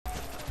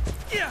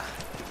Yeah.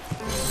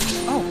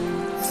 Oh.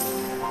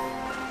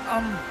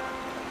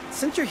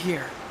 Since you're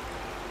here,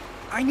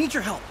 I need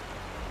your help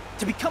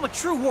to become a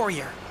true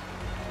warrior.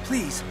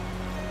 Please,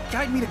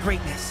 guide me to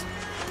greatness.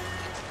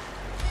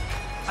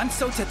 I'm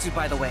Sotetsu,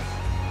 by the way,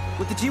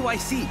 with the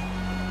GYC.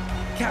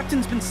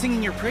 Captain's been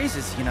singing your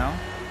praises, you know?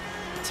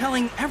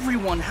 Telling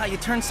everyone how you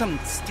turned some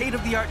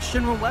state-of-the-art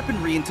Shinra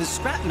weaponry into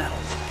scrap metal.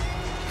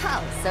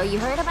 Oh, so you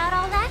heard about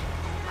all that?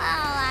 Well,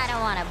 I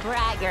don't want to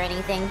brag or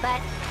anything,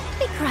 but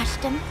we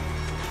crushed him.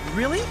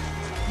 Really?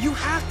 You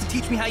have to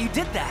teach me how you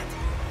did that.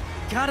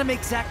 Gotta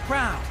make Zack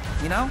proud,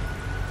 you know?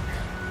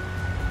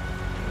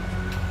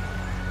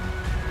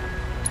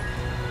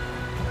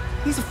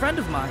 He's a friend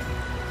of mine.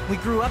 We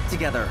grew up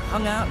together,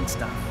 hung out and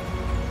stuff.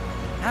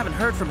 Haven't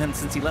heard from him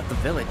since he left the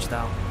village,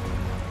 though.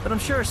 But I'm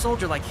sure a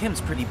soldier like him's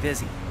pretty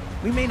busy.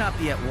 We may not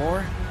be at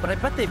war, but I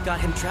bet they've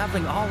got him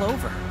traveling all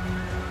over.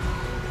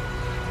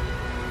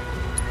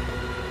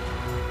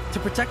 To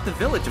protect the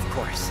village, of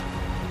course.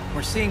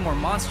 We're seeing more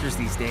monsters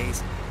these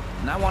days,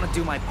 and I want to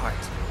do my part.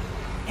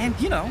 And,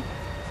 you know,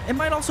 it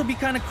might also be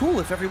kind of cool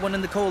if everyone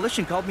in the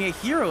Coalition called me a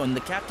hero and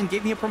the captain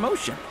gave me a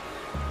promotion.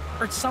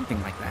 Or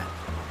something like that.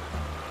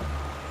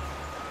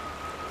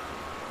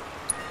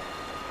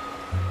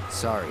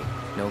 Sorry,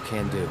 no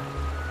can do.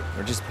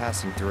 We're just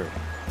passing through.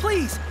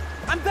 Please!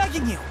 I'm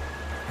begging you!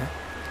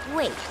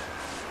 Wait.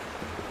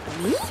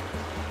 Me?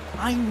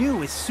 I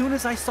knew as soon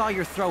as I saw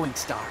your throwing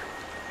star.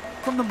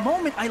 From the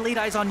moment I laid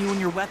eyes on you and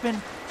your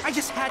weapon, I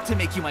just had to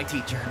make you my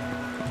teacher.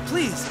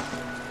 Please,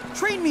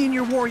 train me in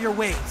your warrior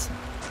ways.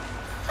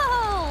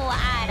 Oh,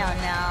 I don't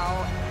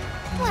know.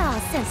 Well,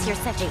 since you're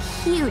such a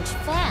huge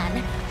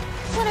fan,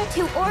 1 or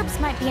 2 orbs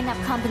might be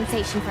enough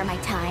compensation for my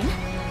time.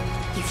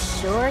 You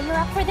sure you're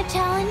up for the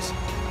challenge?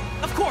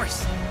 Of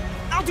course!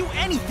 I'll do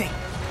anything!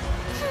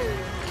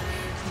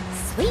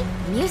 Sweet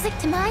music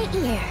to my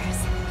ears.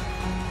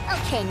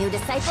 Okay, new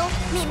disciple,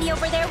 meet me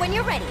over there when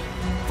you're ready.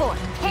 For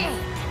pain.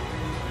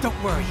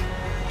 Don't worry.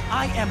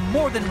 I am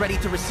more than ready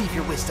to receive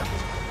your wisdom.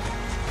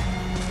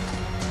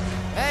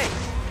 Hey!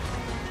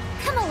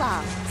 Come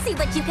along, see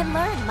what you can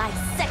learn, my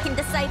second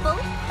disciple.